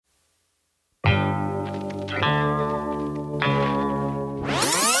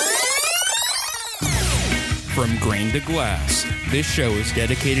Grain to Glass. This show is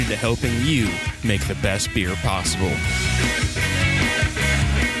dedicated to helping you make the best beer possible.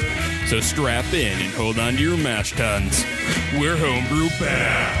 So strap in and hold on to your mash tuns. We're Homebrew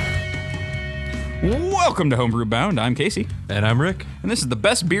Bound. Welcome to Homebrew Bound. I'm Casey. And I'm Rick. And this is the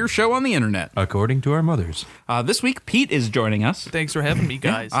best beer show on the internet. According to our mothers. This week, Pete is joining us. Thanks for having me,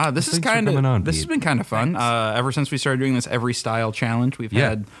 guys. This has Pete. been kind of fun. Ever since we started doing this Every Style Challenge, we've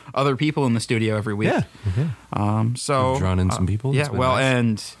had other people in the studio every week. So we've drawn in some people. Yeah, well,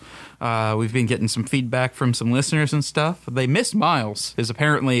 nice. And we've been getting some feedback from some listeners and stuff. They miss Miles, is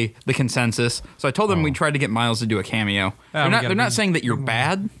apparently the consensus. So I told them we tried to get Miles to do a cameo. They're not saying that you're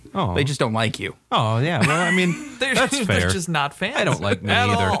bad. Oh. They just don't like you. Oh, yeah. Well, I mean, that's fair. They're just not fans. I don't like me at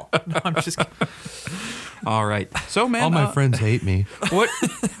either. all. No, I'm just kidding. All right. So, man, all my friends hate me. What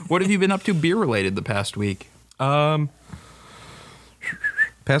have you been up to beer-related the past week? Past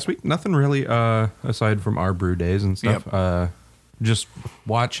week, nothing really, aside from our brew days and stuff. Yep. Just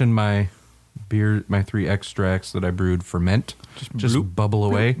watching my beer, my 3 extracts that I brewed ferment. Just bloop, bubble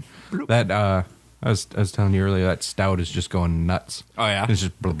away. bloop. That, I was telling you earlier, that stout is just going nuts. Oh, yeah? It's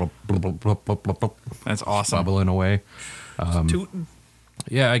just blub, blub, blub, blub, blub, blub, blub, blub, That's awesome. bubbling away. Tootin'.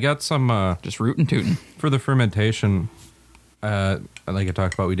 Yeah, I got some Just rootin' tootin'. for the fermentation. Like I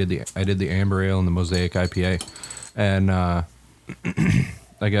talked about, I did the amber ale and the mosaic IPA, and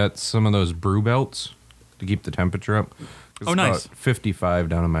I got some of those brew belts to keep the temperature up. It's nice. about 55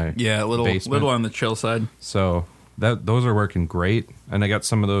 down in my basement. little on the chill side. So those are working great, and I got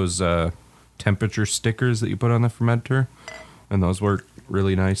some of those temperature stickers that you put on the fermenter, and those work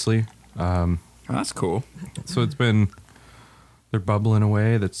really nicely. That's cool. So they're bubbling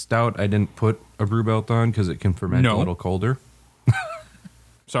away. That stout, I didn't put a brew belt on because it can ferment a little colder.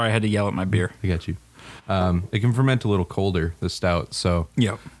 Sorry, I had to yell at my beer. I got you. It can ferment a little colder, the stout. So,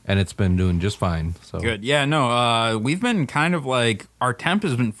 Yep. and it's been doing just fine. So Good. Yeah, no, we've been kind of like, our temp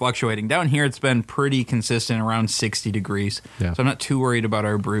has been fluctuating. Down here, it's been pretty consistent, around 60 degrees. Yeah. So I'm not too worried about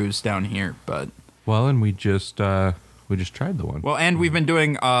our brews down here, but... Well, and we just tried the one. Well, and we've been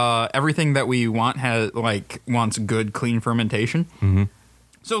doing everything that we want wants good, clean fermentation. Mm-hmm.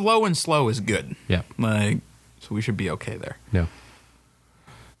 So low and slow is good. Yeah. So we should be okay there. Yeah.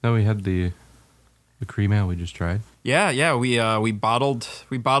 No, we had the cream ale we just tried. Yeah, we bottled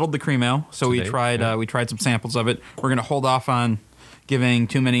the cream ale. So Today, we tried some samples of it. We're gonna hold off on giving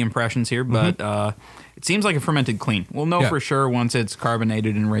too many impressions here, but it seems like it fermented clean. We'll know for sure once it's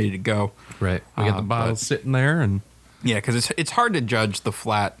carbonated and ready to go. Right. We got the bottle sitting there, and Yeah, because it's hard to judge the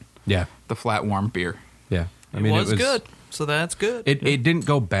flat warm beer. yeah. I It was good, so that's good. It didn't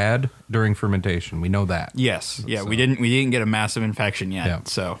go bad during fermentation. We know that. Yes, yeah, So- we didn't get a massive infection yet. Yeah.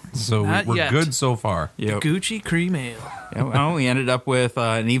 So We're yet. good so far. yep. Gucci cream ale. Yeah, well, we ended up with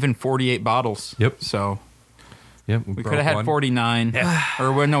an even 48 bottles. Yep. So Yep. we could have had 49,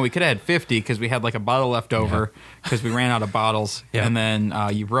 or well, no, we could have had 50 because we had like a bottle left over because we ran out of bottles, Yeah. and then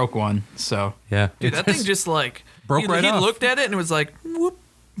you broke one. So Yeah. Dude, that thing just like... broke right he off. looked at it and it was like, whoop.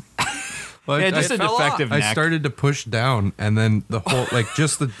 Well, yeah, just a fell defective I neck. started to push down, and then the whole,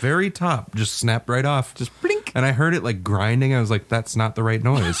 just the very top just snapped right off. Just blink. And I heard it like grinding. I was like, that's not the right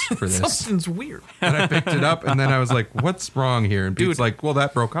noise for this. Something's weird. And I picked it up, and then I was like, what's wrong here? And Pete's like, well,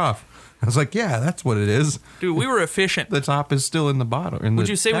 that broke off. I was like, yeah, that's what it is. Dude, we were efficient. The top is still in the bottom. Would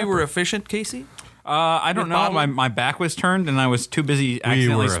you say we were efficient, Casey? I don't With know. bottling? My back was turned, and I was too busy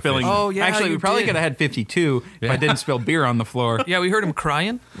accidentally were spilling. efficient. Oh, yeah, Actually, we you probably did. could have had 52 if I didn't spill beer on the floor. Yeah, we heard him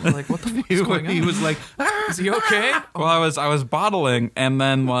crying. We're like, what the fuck is going on? He was like, Is he okay? Well, I was bottling, and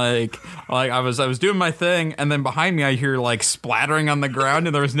then like I was doing my thing, and then behind me I hear like splattering on the ground,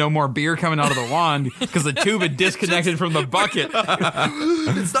 and there was no more beer coming out of the wand because the tube had disconnected from the bucket.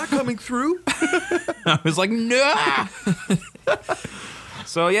 It's not coming through. I was like, no.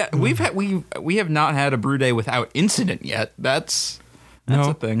 So yeah, we have not had a brew day without incident yet. That's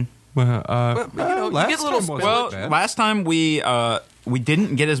No. a thing. well, you last get a little time wasn't Well, bad. last time we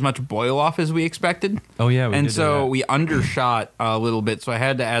didn't get as much boil off as we expected. Oh, yeah, we and did do so that. we undershot a little bit. So I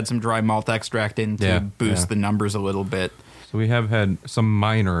had to add some dry malt extract in to boost the numbers a little bit. So we have had some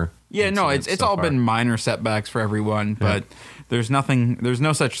minor. Yeah, no, incidents it's so all far. been minor setbacks for everyone, but there's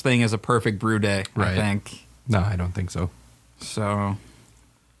no such thing as a perfect brew day. I Right. think No, I don't think so. so.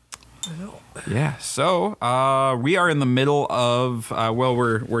 Yeah, so we are in the middle of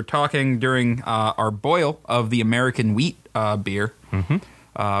we're talking during our boil of the American wheat beer,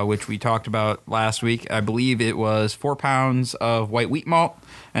 which we talked about last week. I believe it was 4 pounds of white wheat malt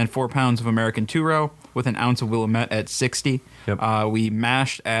and 4 pounds of American two-row with an ounce of Willamette at 60. Yep. We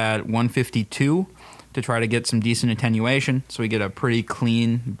mashed at 152 to try to get some decent attenuation, so we get a pretty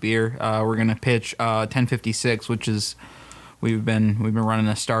clean beer. We're gonna pitch 1056, which is we've been running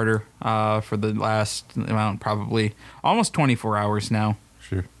a starter for the last probably almost 24 hours now.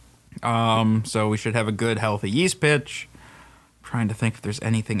 Sure. So we should have a good healthy yeast pitch. Trying to think if there's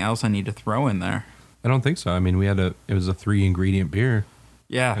anything else I need to throw in there. I don't think so. I mean, it was a 3-ingredient beer.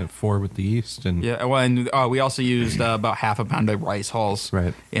 Yeah. 4 with the yeast. And Yeah, well, and we also used about half a pound of rice hulls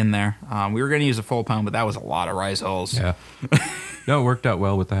Right. in there. We were going to use a full pound, but that was a lot of rice hulls. Yeah. No, it worked out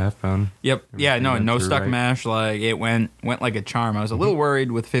well with the half pound. Yep. Yeah, no, went no through stuck right. mash. Like it went like a charm. I was a little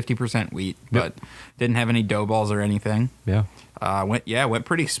worried with 50% wheat, but didn't have any dough balls or anything. Yeah. Went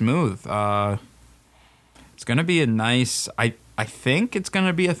pretty smooth. It's going to be a nice. I think it's going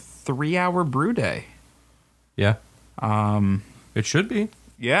to be a 3-hour brew day. Yeah. It should be.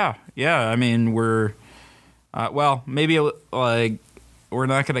 Yeah. I mean, we're maybe like we're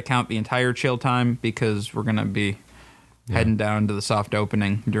not going to count the entire chill time because we're going to be heading down to the soft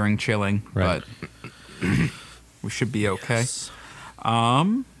opening during chilling, Right. but we should be okay.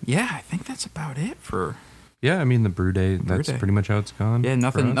 I think that's about it for. Yeah, I mean, the brew day, that's day. pretty much how it's gone. Yeah,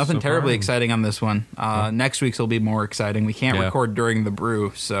 for us nothing so terribly far. exciting on this one. Next week's will be more exciting. We can't Yeah. record during the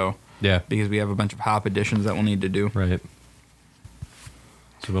brew, so Yeah. because we have a bunch of hop additions that we'll need to do. Right.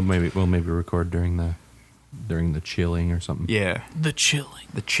 So we'll maybe record during the chilling or something. Yeah, The chilling.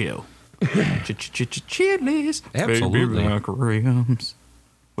 the chill. Chili's. Absolutely. Baby mac ribs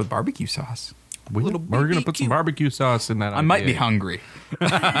with barbecue sauce. We're gonna put some barbecue sauce in that. I might be IPA. hungry.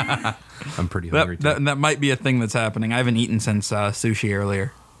 I'm pretty hungry too. That might be a thing that's happening. I haven't eaten since sushi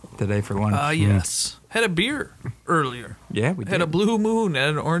earlier today for lunch. Yes. Had a beer earlier. Yeah, we Had a did. blue moon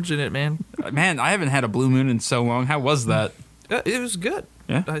and an orange in it, man. Man, I haven't had a blue moon in so long. How was that? It was good.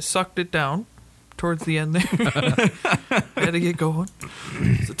 Yeah? I sucked it down towards the end there. Had to get going.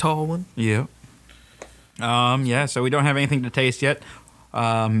 It's a tall one. Yeah. So we don't have anything to taste yet.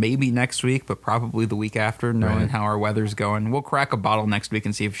 Maybe next week, but probably the week after, knowing Right. how our weather's going. We'll crack a bottle next week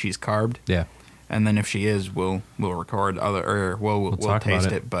and see if she's carbed. Yeah. And then if she is, we'll record we'll talk taste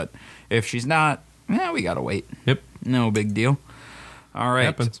about it. But if she's not, we gotta wait. Yep. No big deal. All right.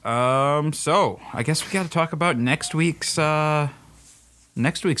 Happens. So I guess we got to talk about next week's beer.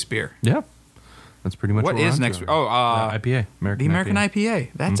 Yeah. That's pretty much What we're is on next to. week? Oh, IPA. the American IPA.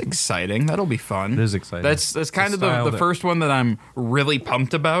 That's exciting. That'll be fun. It is exciting. That's It's kind a of style the that- first one that I'm really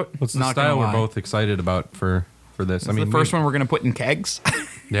pumped about. What's the Not gonna style we're lie. both excited about for this? It's the first one we're gonna put in kegs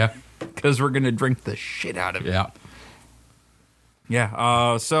Yeah. because we're gonna drink the shit out of it. Yeah.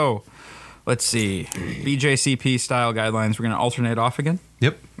 Yeah. So let's see. BJCP style guidelines. We're gonna alternate off again.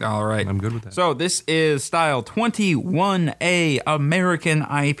 Yep. All right. I'm good with that. So this is style 21A American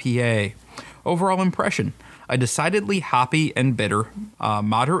IPA. Overall impression: a decidedly hoppy and bitter,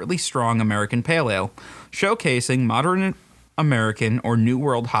 moderately strong American pale ale, showcasing modern American or New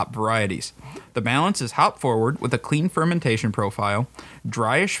World hop varieties. The balance is hop forward with a clean fermentation profile,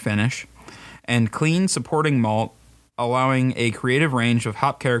 dryish finish, and clean supporting malt, allowing a creative range of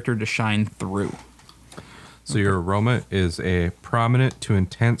hop character to shine through. So your aroma is a prominent to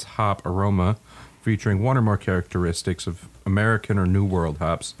intense hop aroma featuring one or more characteristics of American or New World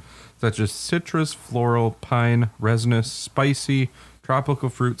hops, such as citrus, floral, pine, resinous, spicy, tropical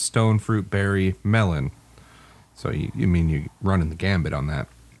fruit, stone fruit, berry, melon. So you're running the gambit on that.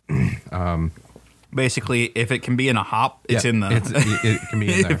 Basically, if it can be in a hop, it's in the. it can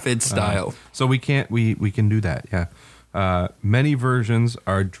be in there. If it's style. So we can do that. Yeah. Many versions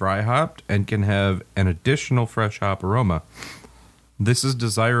are dry hopped and can have an additional fresh hop aroma. This is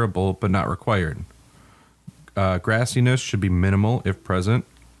desirable but not required. Grassiness should be minimal if present.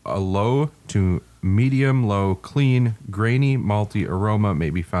 A low to medium low, clean, grainy, malty aroma may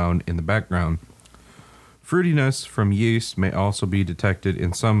be found in the background. Fruitiness from yeast may also be detected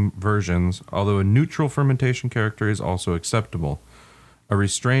in some versions, although a neutral fermentation character is also acceptable. A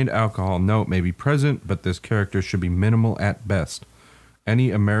restrained alcohol note may be present, but this character should be minimal at best.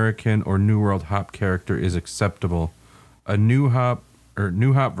 Any American or New World hop character is acceptable. New hop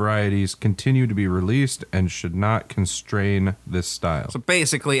varieties continue to be released and should not constrain this style. So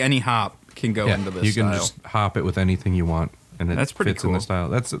basically, any hop can go into this you style. can just hop it with anything you want, and it That's pretty fits in the cool. style.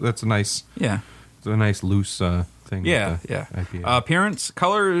 That's a nice, Yeah. it's a nice loose thing. Yeah, with the yeah. IPA. Appearance,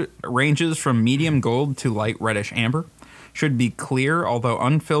 color ranges from medium gold to light reddish amber. Should be clear, although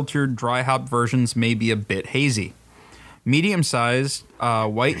unfiltered dry hop versions may be a bit hazy. Medium sized,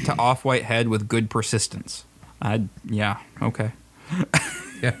 white to off-white head with good persistence. Yeah, okay.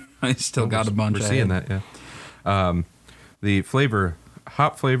 yeah, I still got a bunch We're of seeing that. Yeah. The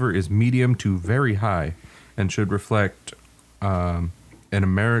hop flavor is medium to very high, and should reflect an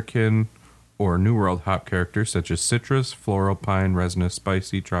American or New World hop characters such as citrus, floral, pine, resinous,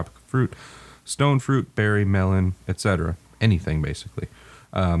 spicy, tropical fruit, stone fruit, berry, melon, etc. Anything, basically.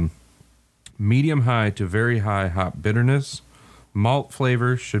 Medium high to very high hop bitterness. Malt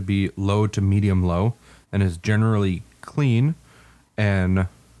flavor should be low to medium low and is generally clean and...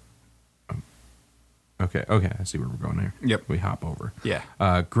 Okay, I see where we're going here. Yep. We hop over. Yeah.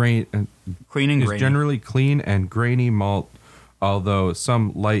 Grain Clean and is grainy. generally clean and grainy malt, although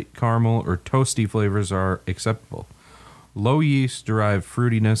some light caramel or toasty flavors are acceptable. Low yeast derived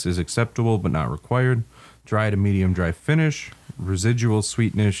fruitiness is acceptable but not required. Dry to medium dry finish. Residual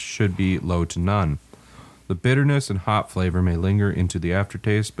sweetness should be low to none. The bitterness and hop flavor may linger into the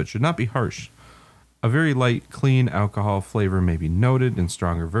aftertaste but should not be harsh. A very light, clean alcohol flavor may be noted in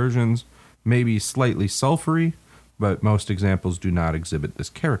stronger versions. May be slightly sulfury, but most examples do not exhibit this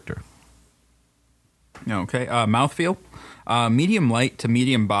character. Okay. Mouthfeel. Medium light to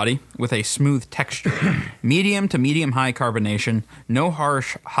medium body with a smooth texture. Medium to medium high carbonation. No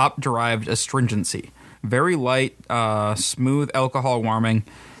harsh hop-derived astringency. Very light, smooth alcohol warming.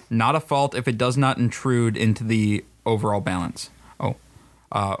 Not a fault if it does not intrude into the overall balance.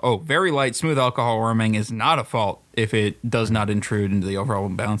 Very light, smooth alcohol warming is not a fault if it does not intrude into the overall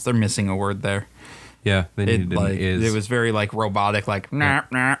balance. They're missing a word there. Yeah, they needed an is. It was very like robotic, like Yeah.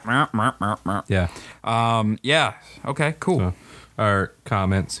 yeah. Okay, cool. So our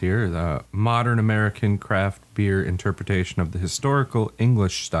comments here: the modern American craft beer interpretation of the historical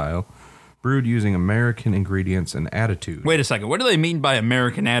English style, brewed using American ingredients and attitude. Wait a second. What do they mean by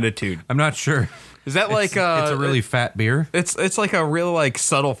American attitude? I'm not sure. Is that like it's a really fat beer? It's like a real like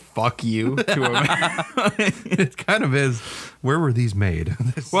subtle fuck you to America. It kind of is. Where were these made?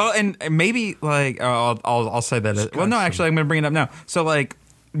 Well, and maybe like I'll say that. Well, no, actually, I'm going to bring it up now. So like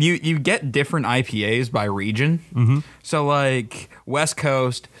you get different IPAs by region. Mm-hmm. So like West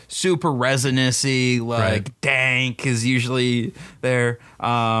Coast, super resinousy, like Right. dank is usually there.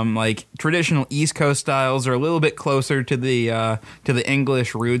 Like traditional East Coast styles are a little bit closer to the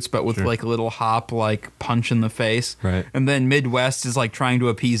English roots, but with Sure. like a little hop like punch in the face. Right. And then Midwest is like trying to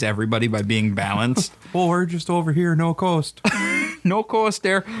appease everybody by being balanced. Well, we're just over here, no coast. No cost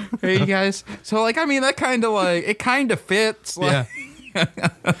there. Hey, you guys. So, like, I mean, that kind of like it kind of fits. Like, Yeah.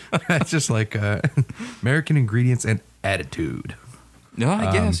 That's just like American ingredients and attitude. No,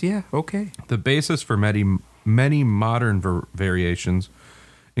 I guess. Yeah. Okay. The basis for many modern variations,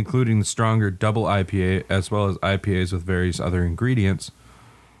 including the stronger double IPA as well as IPAs with various other ingredients.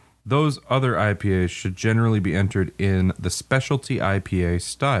 Those other IPAs should generally be entered in the specialty IPA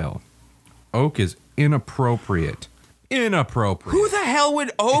style. Oak is inappropriate. Who the hell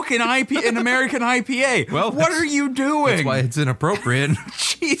would oak an American IPA? Well, what are you doing? That's why it's inappropriate.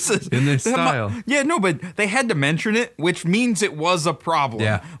 Jesus. In this style. Yeah, no, but they had to mention it, which means it was a problem.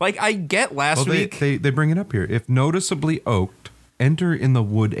 Yeah. Like, I get last week. They bring it up here. If noticeably oaked, enter in the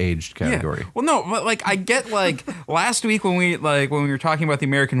wood-aged category. Yeah. Well, no, but like I get like last week when we were talking about the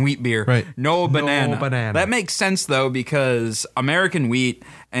American wheat beer, Right. No banana. No banana. That makes sense though because American wheat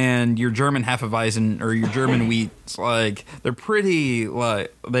and your German Hefeweizen or your German wheats, like they're pretty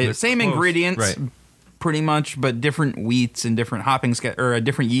like They're same close. ingredients, Right. pretty much, but different wheats and different hopping or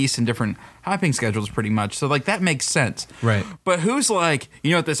different yeast and different hopping schedules, pretty much. So like that makes sense, Right. But who's like, you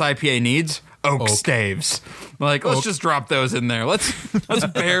know what this IPA needs? Oak staves. Like, let's Oak. just drop those in there. Let's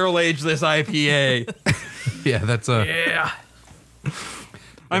barrel age this IPA. Yeah, that's a... Yeah.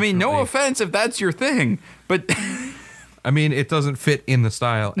 I mean, no Definitely. offense if that's your thing, but I mean, it doesn't fit in the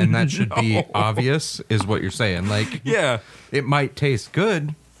style, and that should be obvious, is what you're saying. Like, yeah, it might taste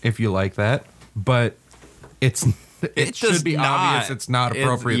good if you like that, but it does should be not. obvious it's not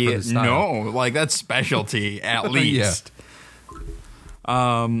appropriate for the style. No, like that's specialty at least.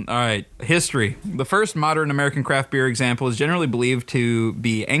 All right. History. The first modern American craft beer example is generally believed to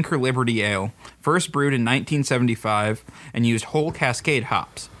be Anchor Liberty Ale, first brewed in 1975 and used whole Cascade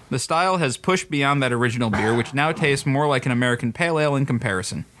hops. The style has pushed beyond that original beer, which now tastes more like an American pale ale in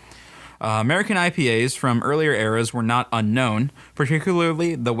comparison. American IPAs from earlier eras were not unknown,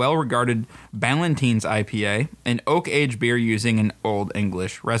 particularly the well-regarded Ballantines IPA, an oak-aged beer using an Old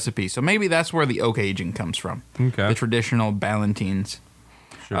English recipe. So maybe that's where the oak aging comes from. Okay. The traditional Ballantines.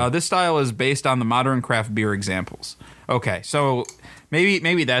 Sure. This style is based on the modern craft beer examples. Okay, so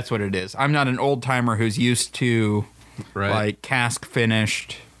maybe that's what it is. I'm not an old-timer who's used to Right. like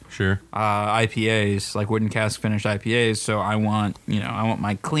cask-finished Sure. IPAs, like wooden cask-finished IPAs, so I want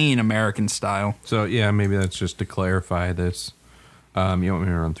my clean American style. So, yeah, maybe that's just to clarify this. You want me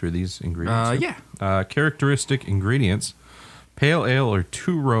to run through these ingredients? Yeah. Characteristic ingredients. Pale ale or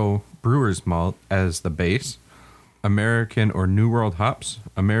two-row brewer's malt as the base. American or New World hops,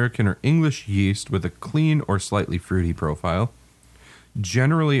 American or English yeast with a clean or slightly fruity profile.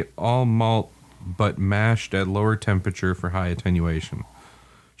 Generally all malt, but mashed at lower temperature for high attenuation.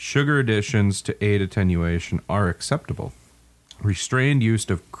 Sugar additions to aid attenuation are acceptable. Restrained use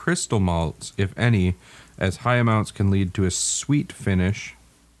of crystal malts, if any, as high amounts can lead to a sweet finish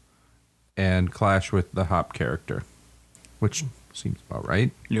and clash with the hop character, which seems about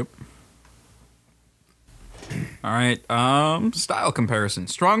right. Yep. All right. Style comparison.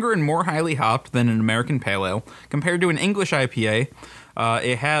 Stronger and more highly hopped than an American Pale Ale. Compared to an English IPA,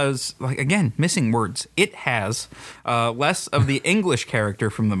 it has, like, again, missing words. It has less of the English character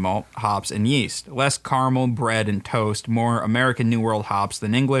from the malt, hops, and yeast. Less caramel, bread, and toast. More American New World hops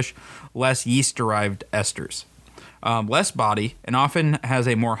than English. Less yeast-derived esters. Less body, and often has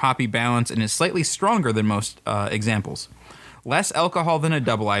a more hoppy balance and is slightly stronger than most examples. Less alcohol than a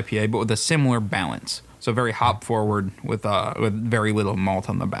double IPA, but with a similar balance. So very hop forward with very little malt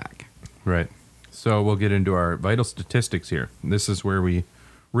on the back. Right. So we'll get into our vital statistics here. This is where we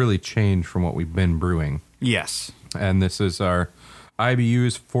really change from what we've been brewing. Yes. And this is our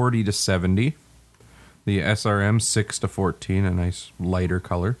IBUs 40 to 70. The SRM 6 to 14, a nice lighter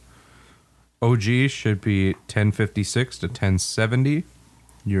color. OG should be 1056 to 1070.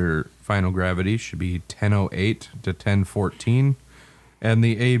 Your final gravity should be 1008 to 1014. And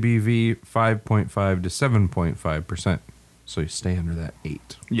the ABV 5.5 to 7.5%. So you stay under that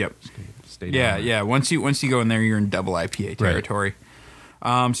 8. Yep. Stay down there. Yeah. Once you go in there, you're in double IPA territory.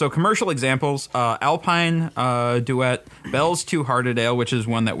 So commercial examples: Alpine Duet, Bell's Two Hearted Ale, which is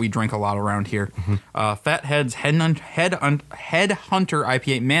one that we drink a lot around here. Fathead's Headhunter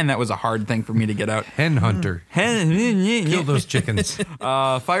IPA. Man, that was a hard thing for me to get out. Hen Hunter. Kill those chickens.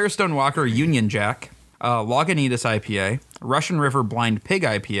 Firestone Walker Union Jack, Lagunitas IPA, Russian River Blind Pig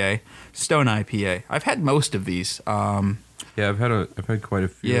IPA, Stone IPA. I've had most of these. Yeah, I've had quite a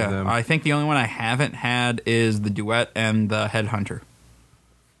few of them. I think the only one I haven't had is the Duet and the Headhunter.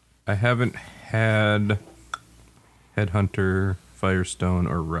 I haven't had Headhunter, Firestone,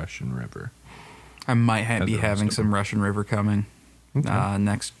 or Russian River. I might be the having rest of some Russian River coming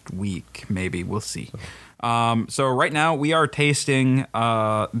next week, maybe. We'll see. So right now we are tasting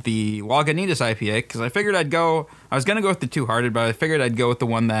the Lagunitas IPA because I figured I was going to go with the Two Hearted, but I figured I'd go with the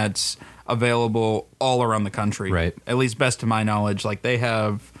one that's available all around the country. Right. At least best to my knowledge. Like, they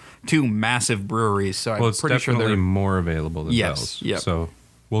have two massive breweries, so I'm It's pretty sure definitely they're... more available than Yes, Bell's. yep. So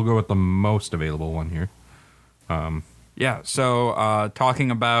we'll go with the most available one here. Yeah, so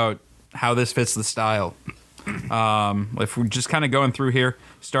talking about how this fits the style. If we're just kind of going through here,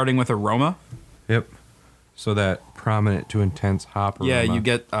 starting with aroma. Yep. So that prominent to intense hop aroma. Yeah, you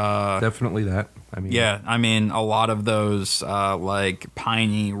get... definitely that. I mean, a lot of those like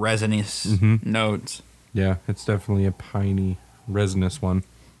piney, resinous notes. Yeah, it's definitely a piney, resinous one.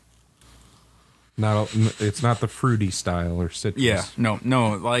 It's not the fruity style or citrus. Yeah,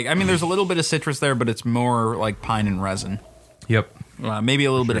 no. Like, I mean, there's a little bit of citrus there, but it's more like pine and resin. Yep. Maybe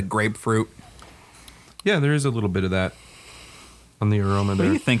a little bit of grapefruit. Yeah, there is a little bit of that on the aroma What there.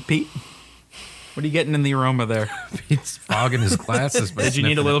 do you think, Pete? What are you getting in the aroma there? Pete's fogging his glasses. Did you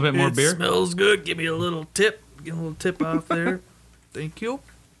need a little bit more beer? Smells good. Give me a little tip. Get a little tip off there. Thank you.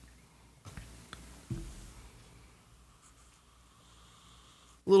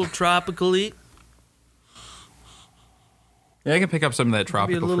 A little tropical-y. Yeah, I can pick up some of that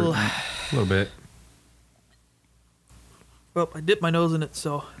tropical Maybe a little. fruit. A little bit. Well, I dipped my nose in it,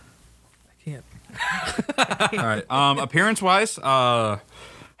 so I can't. All right. Appearance-wise,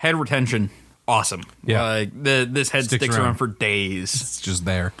 head retention, awesome. Yeah. Like, this head Sticks sticks around. around for days. It's just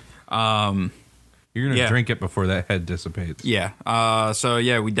there. You're going to yeah. drink it before that head dissipates. Yeah. So,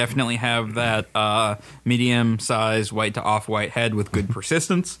 yeah, we definitely have that medium-sized white to off-white head with good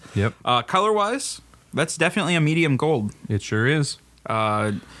persistence. Yep. Color-wise, that's definitely a medium gold. It sure is.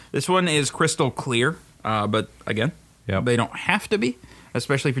 This one is crystal clear, but, again, Yep. they don't have to be,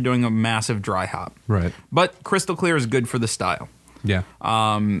 especially if you're doing a massive dry hop. Right. But crystal clear is good for the style. Yeah.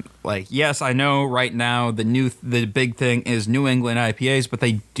 Like, yes, I know right now the big thing is New England IPAs, but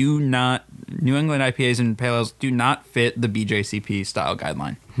they do not. New England IPAs and pale ales do not fit the BJCP style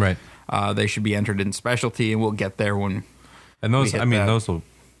guideline. Right. They should be entered in specialty, and we'll get there when And those, we hit I mean, that. those will,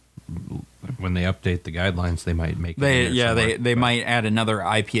 when they update the guidelines, they might make it they in there somewhere. they might add another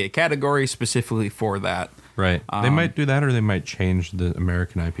IPA category specifically for that. Right. They might do that, or they might change the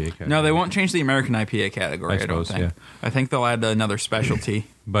American IPA category. No, they won't change the American IPA category. I don't suppose, think. yeah. I think they'll add another specialty.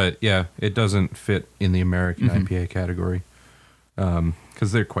 But yeah, it doesn't fit in the American IPA category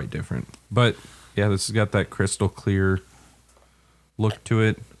because they're quite different. But yeah, this has got that crystal clear look to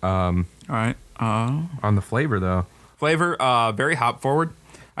it. All right. On the flavor, though. Flavor, very hop forward.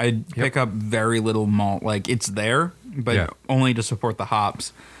 I pick up very little malt. Like, it's there, but only to support the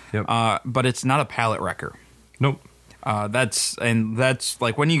hops. Yep. But it's not a palate wrecker. Nope. That's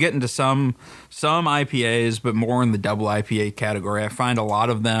like when you get into some IPAs, but more in the double IPA category. I find a lot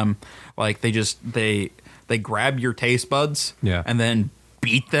of them, like, they grab your taste buds, and then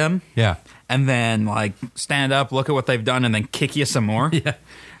beat them, and then like stand up, look at what they've done, and then kick you some more, and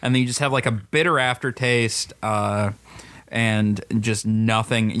then you just have like a bitter aftertaste, and just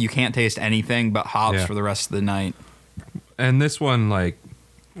nothing. You can't taste anything but hops for the rest of the night. And this one, like,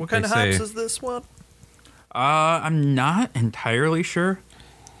 What kind of hops is this one? I'm not entirely sure.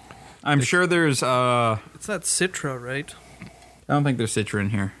 I'm sure there's It's not Citra, right? I don't think there's Citra in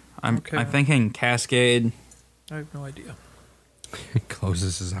here. I'm Okay. thinking Cascade. I have no idea. he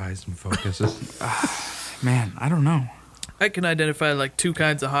closes his eyes and focuses. Man, I don't know. I can identify like two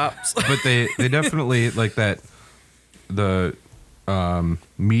kinds of hops. But they definitely like that, the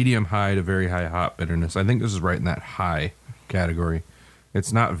medium high to very high hop bitterness. I think this is right in that high category.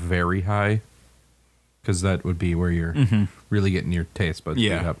 It's not very high, because that would be where you're really getting your taste buds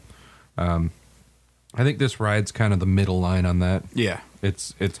beat up. I think this rides kind of the middle line on that. Yeah.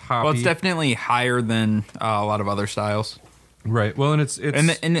 It's hoppy. Well, it's definitely higher than a lot of other styles. Right. Well, and it's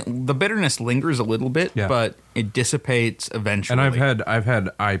the bitterness lingers a little bit, but it dissipates eventually. And I've had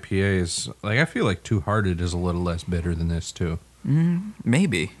IPAs, like, I feel like Two Hearted is a little less bitter than this too.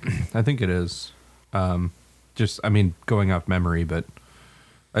 Maybe. I think it is. I mean, going off memory, but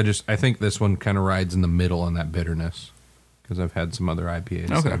I think this one kind of rides in the middle on that bitterness, because I've had some other IPAs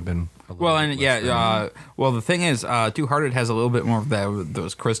that have been a little well, and less well, the thing is, Two Hearted has a little bit more of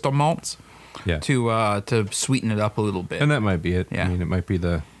those crystal malts to sweeten it up a little bit. And that might be it. Yeah. I mean, it might be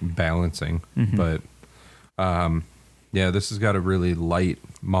the balancing, but this has got a really light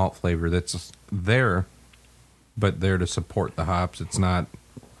malt flavor that's there, but there to support the hops. It's not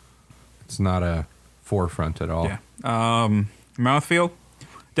a forefront at all. Yeah. Mouthfeel,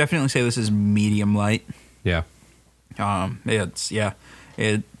 definitely say this is medium light. Yeah.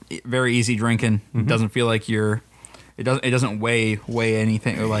 It very easy drinking. It doesn't feel like it doesn't weigh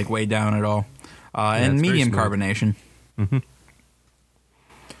anything or like weigh down at all. And it's very medium smooth. carbonation.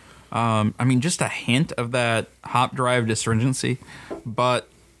 I mean, just a hint of that hop drive astringency, but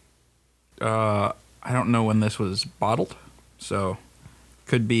I don't know when this was bottled, so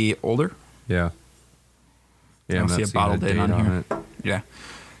could be older. Yeah. I don't I'm see not a seeing bottle date on here. it. Yeah,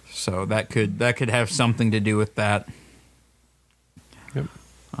 so that could have something to do with that. Yep.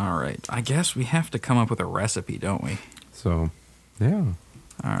 All right, I guess we have to come up with a recipe, don't we? So, yeah.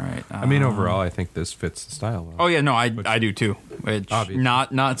 All right. I mean, overall, I think this fits the style well. Oh yeah, no, I do too. It's Obviously.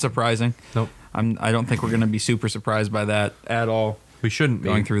 not surprising. Nope. I don't think we're going to be super surprised by that at all. We shouldn't be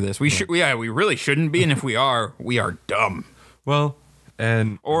Going through this, we really shouldn't be, and if we are dumb. Well,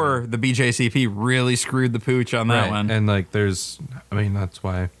 and Or the BJCP really screwed the pooch on that one. And like, that's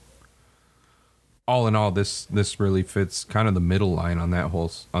why. All in all, this really fits kind of the middle line on the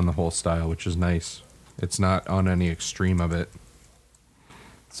whole style, which is nice. It's not on any extreme of it,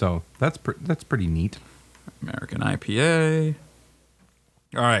 so that's pretty neat. American IPA.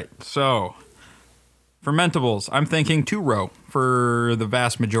 All right, so fermentables. I'm thinking 2-row for the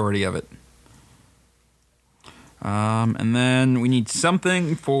vast majority of it. And then we need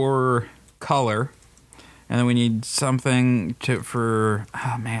something for color, and then we need something for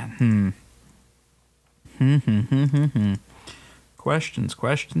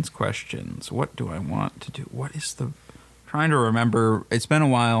questions. What do I want to do? What is trying to remember? It's been a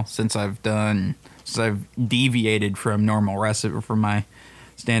while since I've deviated from normal recipe, from my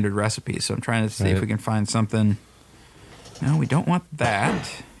standard recipes. So I'm trying to see if we can find something. No, we don't want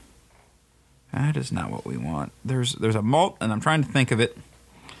that. That is not what we want. There's a malt, and I'm trying to think of it,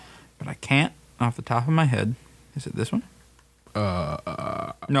 but I can't off the top of my head. Is it this one?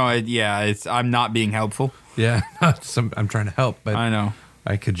 No, I'm not being helpful. Yeah, I'm trying to help, but I know.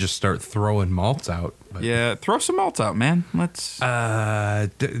 I could just start throwing malts out. But. Yeah, throw some malts out, man. Let's.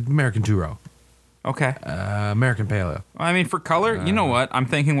 American 2-row. Okay. American Pale Ale. I mean, for color, you know what? I'm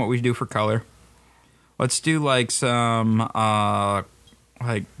thinking what we do for color. Let's do like some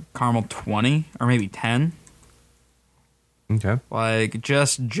like caramel 20 or maybe 10. Okay. Like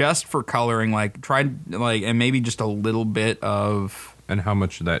just for coloring, like try like, and maybe just a little bit of. And how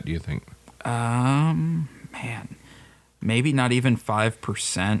much of that do you think? Man, maybe not even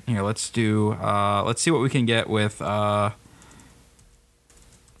 5%. Here, let's do. Let's see what we can get with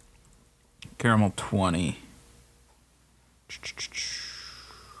caramel 20.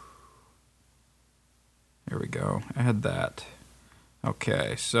 There we go. Add that.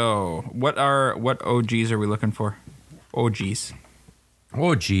 Okay, so what OGs are we looking for? OGs.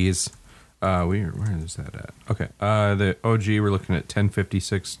 Oh, geez. Where is that at? Okay. The OG, we're looking at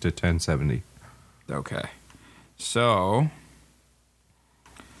 1056 to 1070. Okay. So,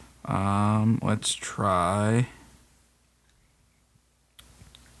 let's try.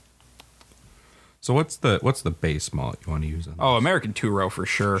 So what's the base malt you want to use on Oh, this? American Two-Row for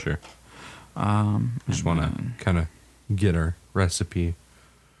sure. Sure. Just want to kind of get our recipe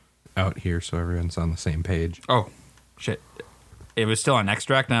out here so everyone's on the same page. Oh, shit. It was still on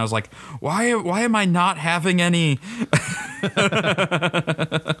extract, and I was like, why am I not having any? All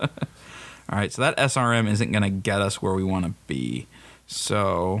right, so that SRM isn't going to get us where we want to be.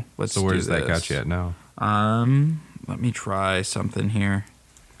 So let's So do where's that this. got you at now? Let me try something here.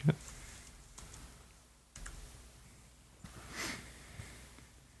 Okay.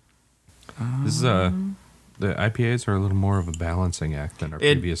 This is the IPAs are a little more of a balancing act than our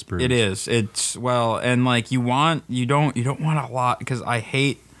previous brews. It is. It's well, and like you don't want a lot because I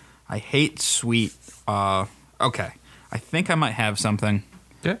hate sweet. Okay, I think I might have something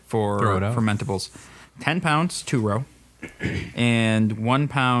Yeah, for throw it out. fermentables. 10 pounds Two-Row and 1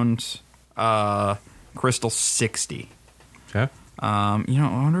 pound Crystal 60. Okay. I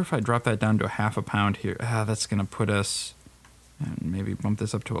wonder if I drop that down to a half a pound here. That's going to put us, and maybe bump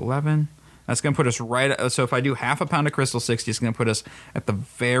this up to 11. That's going to put us right. So if I do half a pound of Crystal 60, it's going to put us at the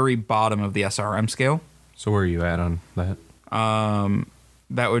very bottom of the SRM scale. So where are you at on that?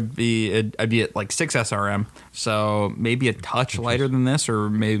 That would be, I'd be at like 6 SRM. So maybe a touch lighter than this, or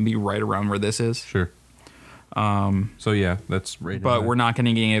maybe right around where this is. Sure. So yeah, that's right. But we're not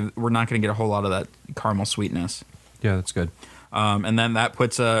going to get a whole lot of that caramel sweetness. Yeah, that's good. And then that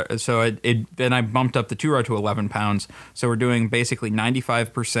puts then I bumped up the Two-Row to 11 pounds. So we're doing basically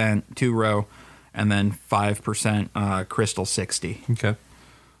 95% Two-Row and then 5% Crystal 60. Okay.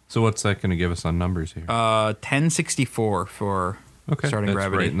 So what's that going to give us on numbers here? 1064 for starting that's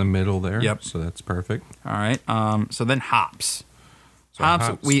gravity. right in the middle there. Yep. So that's perfect. All right. So then hops. So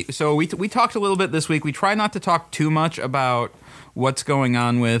Hops. We talked a little bit this week. We try not to talk too much about what's going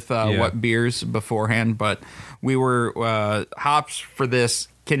on with what beers beforehand, but we were hops for this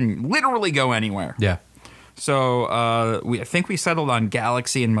can literally go anywhere. Yeah. So I think we settled on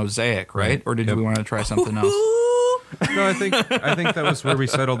Galaxy and Mosaic, right? Right. Or did Yep. we want to try something else? No, I think that was where we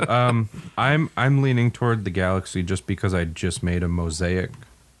settled. I'm leaning toward the Galaxy just because I just made a Mosaic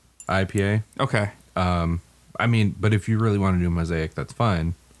IPA. Okay. I mean, but if you really want to do Mosaic, that's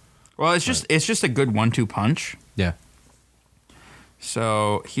fine. Well, it's just a good 1-2 punch. Yeah.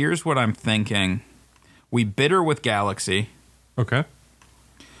 So here's what I'm thinking: we bitter with Galaxy. Okay.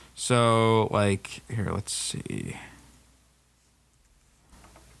 So like here, let's see.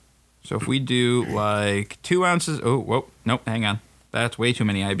 So if we do like 2 ounces, nope, hang on, that's way too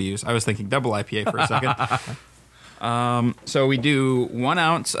many IBUs. I was thinking double IPA for a second. So we do 1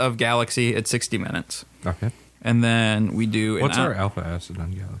 ounce of Galaxy at 60 minutes, Okay. and then we do. What's our alpha acid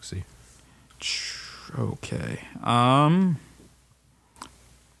on Galaxy? Okay.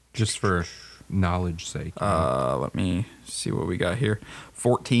 Just for knowledge sake. Let me see what we got here.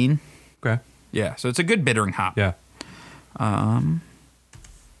 14. Okay. Yeah, so it's a good bittering hop. Yeah. All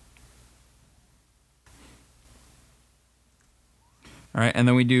right, and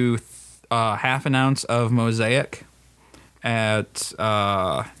then we do half an ounce of Mosaic at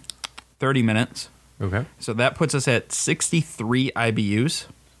 30 minutes. Okay. So that puts us at 63 IBUs.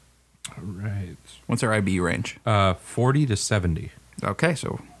 Right. What's our IBU range? 40 to 70. Okay,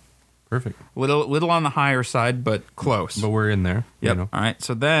 so Perfect. little on the higher side, but close. But we're in there. Yep. You know. All right,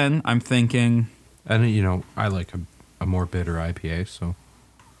 so then I'm thinking... And, I like a more bitter IPA, so.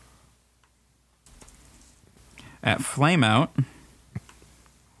 At Flame Out,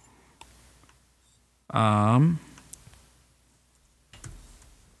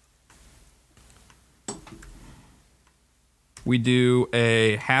 we do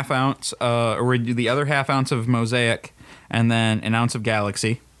a half ounce, or we do the other half ounce of Mosaic, and then an ounce of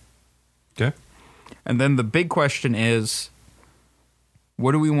Galaxy. Okay. And then the big question is,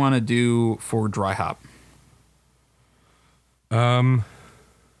 what do we want to do for dry hop? I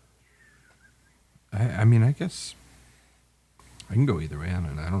mean, I guess I can go either way on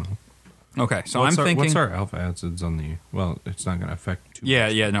it. I don't know. Okay, so What's I'm thinking... What's our alpha acids on the... Well, it's not going to affect too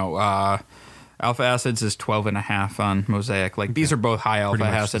much. No. Alpha acids is 12.5 on Mosaic. Like, these are both high alpha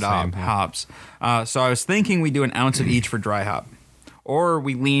Pretty much acid the same, yeah. hops. So I was thinking we do an ounce of each for dry hop. Or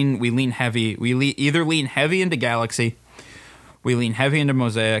we lean heavy. Either lean heavy into Galaxy, we lean heavy into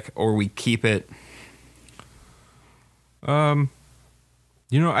Mosaic, or we keep it... I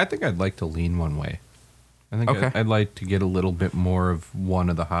think I'd like to lean one way. I think Okay. I'd like to get a little bit more of one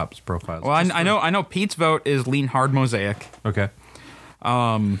of the hops profiles. Well, I know Pete's vote is lean hard mosaic. Okay.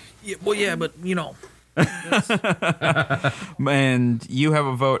 Yeah, well, yeah, but you know, And you have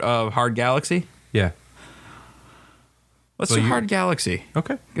a vote of hard galaxy. Yeah. Let's So do you- hard galaxy.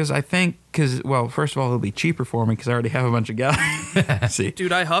 Okay. Because well, first of all, it'll be cheaper for me because I already have a bunch of galaxy.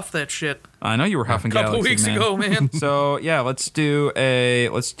 dude, I huffed that shit I know you were huffing a couple galaxy, weeks man. ago, man. So yeah, let's do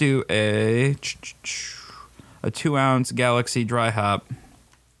a 2-ounce galaxy dry hop.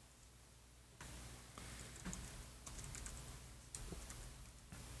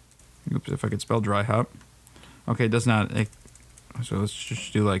 Oops, if I could spell dry hop. Okay, it does not. So let's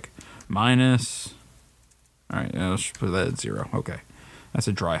just do like minus. All right, let's just put that at 0. Okay, that's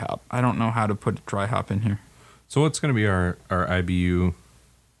a dry hop. I don't know how to put dry hop in here. So what's going to be our IBU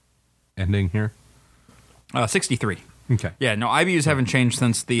ending here? 63. Okay. Yeah, no, IBUs haven't changed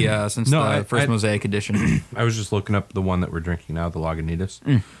since the No, first I- Mosaic edition. I was just looking up the one that we're drinking now, the Lagunitas,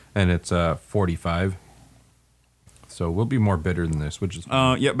 and it's 45. So we'll be more bitter than this, which is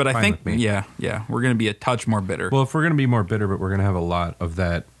Yeah, but I fine think with me. yeah, we're gonna be a touch more bitter. Well, if we're going to be more bitter, but we're going to have a lot of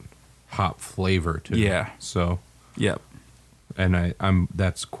that hop flavor too. Yeah. So, Yep, and I'm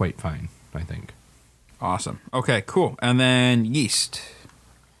that's quite fine, I think. awesome. Okay, cool. And then yeast.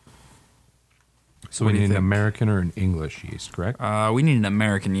 So What we do you need an think? American or an English yeast, correct? We need an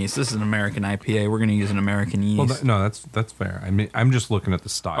American yeast. This is an American IPA. We're gonna use an American yeast. Well, no, that's fair. I mean, I'm just looking at the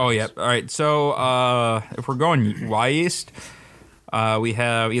styles. Oh, yeah. All right. So if we're going Y yeast, we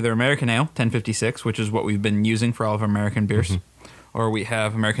have either American Ale 1056, which is what we've been using for all of our American beers, or we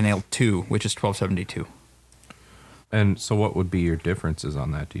have American Ale 2, which is 1272. And so, what would be your differences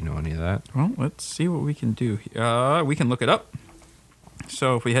on that? Do you know any of that? Well, let's see what we can do. We can look it up.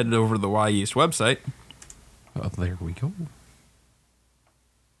 So if we headed over to the Y yeast website, Oh, there we go.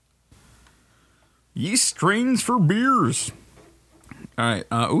 yeast strains for beers. All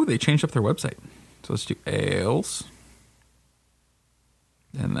right. They changed up their website. So let's do ales.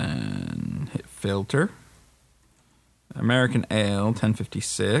 And then hit filter. American Ale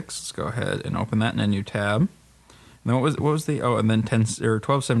 1056. Let's go ahead and open that in a new tab. And then what was the and then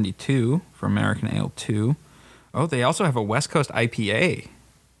 1272 for American Ale 2. Oh, they also have a West Coast IPA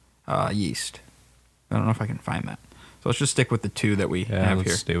yeast. I don't know if I can find that. So let's just stick with the 2 that we Yeah, have let's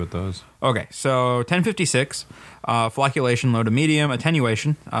here. stay with those. Okay, so 1056, flocculation low to medium,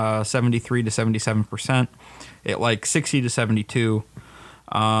 attenuation 73 to 77%. It like 60 to 72.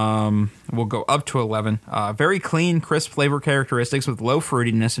 We'll go up to 11. Very clean, crisp flavor characteristics with low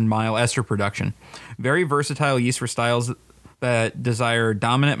fruitiness and mild ester production. Very versatile yeast for styles that desire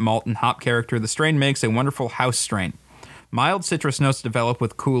dominant malt and hop character. The strain makes a wonderful house strain. Mild citrus notes develop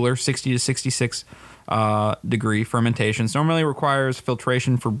with cooler 60 to 66 degree fermentations. Normally requires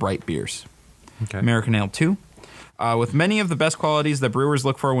filtration for bright beers. Okay. American Ale 2. With many of the best qualities that brewers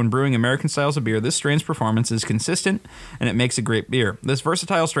look for when brewing American styles of beer, this strain's performance is consistent and it makes a great beer. This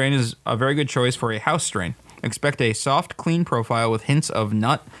versatile strain is a very good choice for a house strain. Expect a soft, clean profile with hints of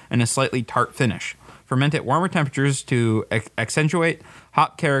nut and a slightly tart finish. Ferment at warmer temperatures to accentuate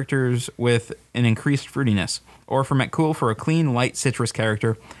hop characters with an increased fruitiness. Or ferment cool for a clean, light citrus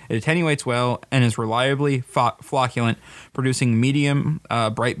character. It attenuates well and is reliably flocculent, producing medium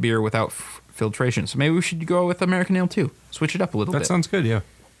bright beer without filtration. So maybe we should go with American Ale 2. Switch it up a little That bit. sounds good. Yeah.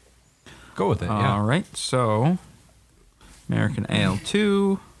 Go with it. Yeah. All right, so American Ale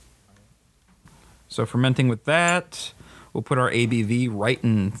 2. So fermenting with that, we'll put our ABV right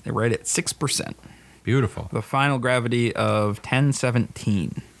at 6%. Beautiful. The final gravity of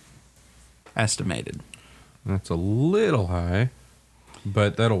 1017 estimated. That's a little high,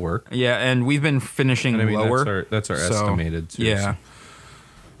 but that'll work. Yeah, and we've been finishing And I mean, lower. that's our so, estimated. Too, Yeah, so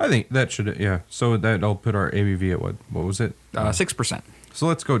I think that should. Yeah. So that'll put our ABV at what? What was it? 6%. So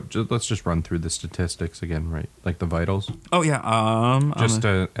let's go. Let's just run through the statistics again, right? Like the vitals. Oh yeah. Just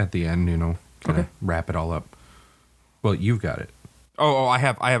at the end, kinda Okay. wrap it all up. Well, you've got it. I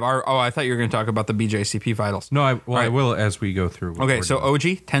have our. Oh, I thought you were going to talk about the BJCP vitals. No, I right. will as we go through. what Okay, we're so doing. OG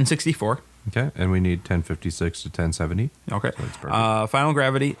 1064. Okay, and we need 1056 to 1070. Okay. So that's perfect. Final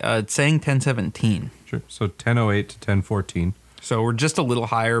gravity. It's saying 1017. Sure. So 1008 to 1014. So we're just a little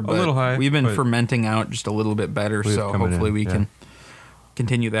higher, but little high, we've been but fermenting out just a little bit better. we've So come hopefully in, we yeah. can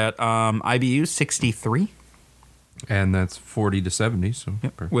continue that. IBU 63 And that's 40 to 70. So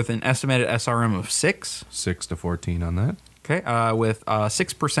perfect. with an estimated SRM of 6. 6 to 14 on that. Okay. With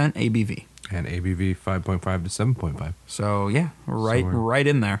 6% ABV. And ABV 5.5 to 7.5. So yeah, we're- right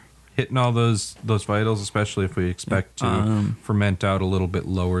in there. Hitting all those vitals, especially if we expect to ferment out a little bit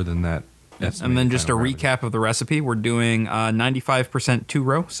lower than that And then just a recap of the recipe. We're doing 95%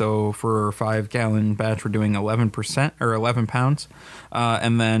 2-row. So for a 5-gallon batch, we're doing 11% or 11 pounds.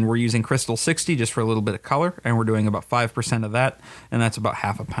 And then we're using Crystal 60 just for a little bit of color. And we're doing about 5% of that. And that's about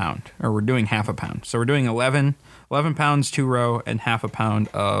half a pound. Or we're doing half a pound. So we're doing 11 pounds 2-row and half a pound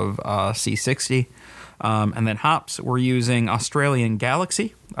of C60. And then hops, we're using Australian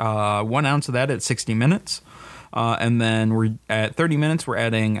Galaxy. 1 ounce of that at 60 minutes. And then we're at 30 minutes, we're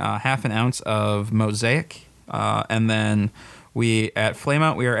adding half an ounce of Mosaic. And then at Flame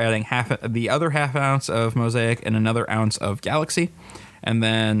Out, we are adding the other half ounce of Mosaic and another ounce of Galaxy. And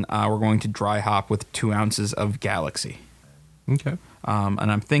then we're going to dry hop with 2 ounces of Galaxy. Okay.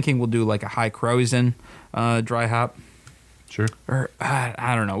 And I'm thinking we'll do like a High Crozin dry hop. Sure. Or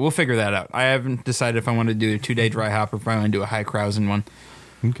I don't know. We'll figure that out. I haven't decided if I want to do a 2-day dry hop or if I want to do a High Crozin one.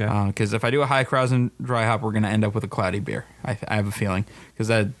 Okay. Because if I do a High Crozin dry hop, we're going to end up with a cloudy beer. I have a feeling. Because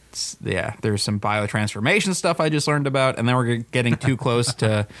there's some biotransformation stuff I just learned about, and then we're getting too close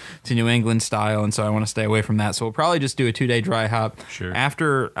to New England style, and so I want to stay away from that. So we'll probably just do a 2-day dry hop. Sure.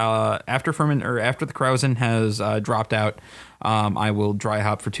 After the Crozin has dropped out, I will dry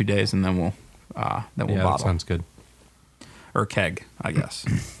hop for 2 days, and then we'll bottle. That sounds good. Or keg, I guess.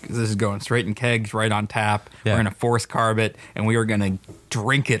 Because this is going straight in kegs, right on tap. Yeah. We're going to force carb it, and we are going to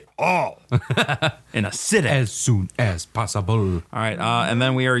drink it all in a sitting. As soon as possible. All right, and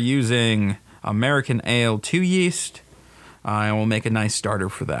then we are using American Ale 2 yeast, and we'll make a nice starter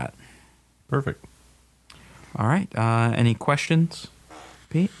for that. Perfect. All right, any questions,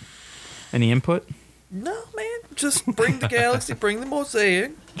 Pete? Any input? No, man. Just bring the Galaxy, bring the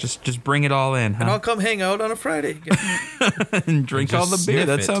Mosaic, Just bring it all in, and I'll huh? come hang out on a Friday again. And drink all the beer. sniff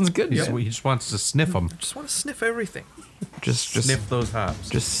That it. sounds good. He just wants to sniff them. Just want to sniff everything. Just Sniff those hops.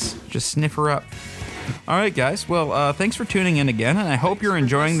 Just sniff her up. All right, guys. Well, thanks for tuning in again, and I hope you're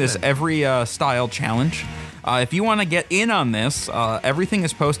enjoying this every style challenge. If you want to get in on this, everything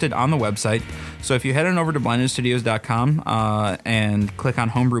is posted on the website. So if you head on over to blindnewstudios.com and click on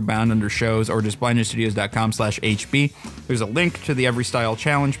Homebrew Bound under shows, or just blindnewstudios.com/HB, there's a link to the Every Style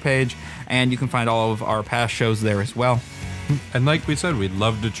Challenge page, and you can find all of our past shows there as well. And like we said, we'd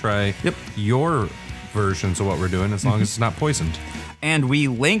love to try your versions of what we're doing as long as it's not poisoned. And we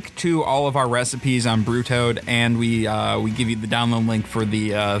link to all of our recipes on Brewtoad, and we give you the download link for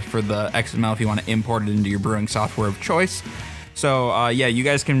the XML if you want to import it into your brewing software of choice. So you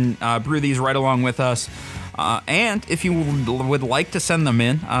guys can brew these right along with us. And if you would like to send them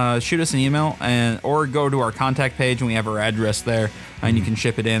in, shoot us an email or go to our contact page, and we have our address there, and you can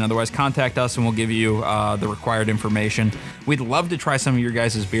ship it in. Otherwise, contact us, and we'll give you the required information. We'd love to try some of your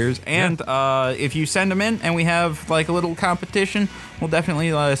guys' beers. And if you send them in and we have like a little competition, we'll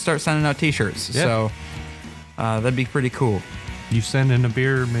definitely start sending out T-shirts. Yeah. So that'd be pretty cool. You send in a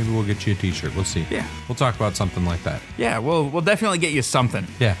beer, maybe we'll get you a T-shirt. We'll see. Yeah. We'll talk about something like that. Yeah, we'll definitely get you something.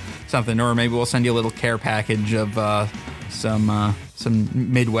 Yeah. Something, or maybe we'll send you a little care package of some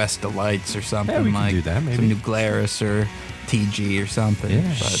Midwest delights or something. Yeah, we can like do that, maybe. some New Glarus or TG or something.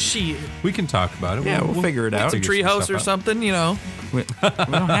 Yeah. But Shit. We can talk about it. yeah, we'll figure it out. Some figure treehouse stuff or out. something, you know. We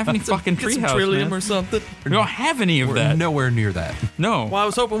don't have any fucking Get some treehouse, Trillium man. or something. We don't have any of We're that. nowhere near that. No. Well, I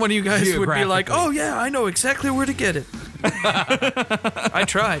was hoping one of you guys would be like, Geographically. "Oh yeah, I know exactly where to get it." I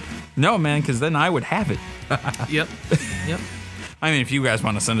tried. No, man, because then I would have it. Yep. Yep. I mean, if you guys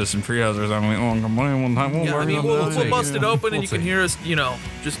want to send us some treehouse or something, we won't complain one time. Yeah, I mean, we'll bust it open and you can hear us, you know,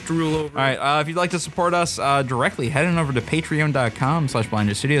 just drool over. All right, if you'd like to support us directly, head on over to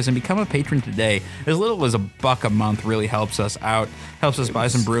patreon.com/blindnewstudios and become a patron today. As little as $1 a month really helps us out. Helps us buy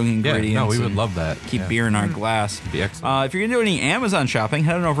some brewing ingredients. Yeah, no, we would and love that. Keep Yeah. beer in our glass. Be excellent. If you're going to do any Amazon shopping,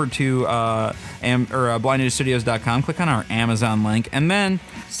 head on over to blindnewstudios.com. Click on our Amazon link, and then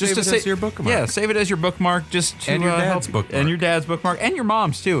Save just it to as your bookmark. Yeah, save it as your bookmark. Just to And your dad's help, bookmark. and your dad's bookmark, and your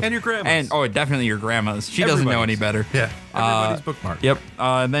mom's too, And your grandma's. and definitely your grandma's. She doesn't know any better. Yeah. Everybody's bookmark. Yep.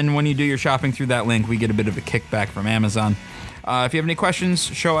 Then when you do your shopping through that link, we get a bit of a kickback from Amazon. If you have any questions,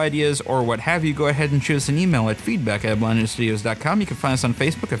 show ideas, or what have you, go ahead and shoot us an email at feedback@blindnewstudios.com. You can find us on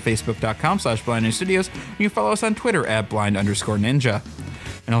Facebook at facebook.com/blindnewstudios. You can follow us on Twitter at blind_ninja.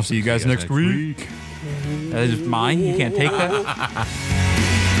 And I'll see you guys next week. That is mine. You can't take that.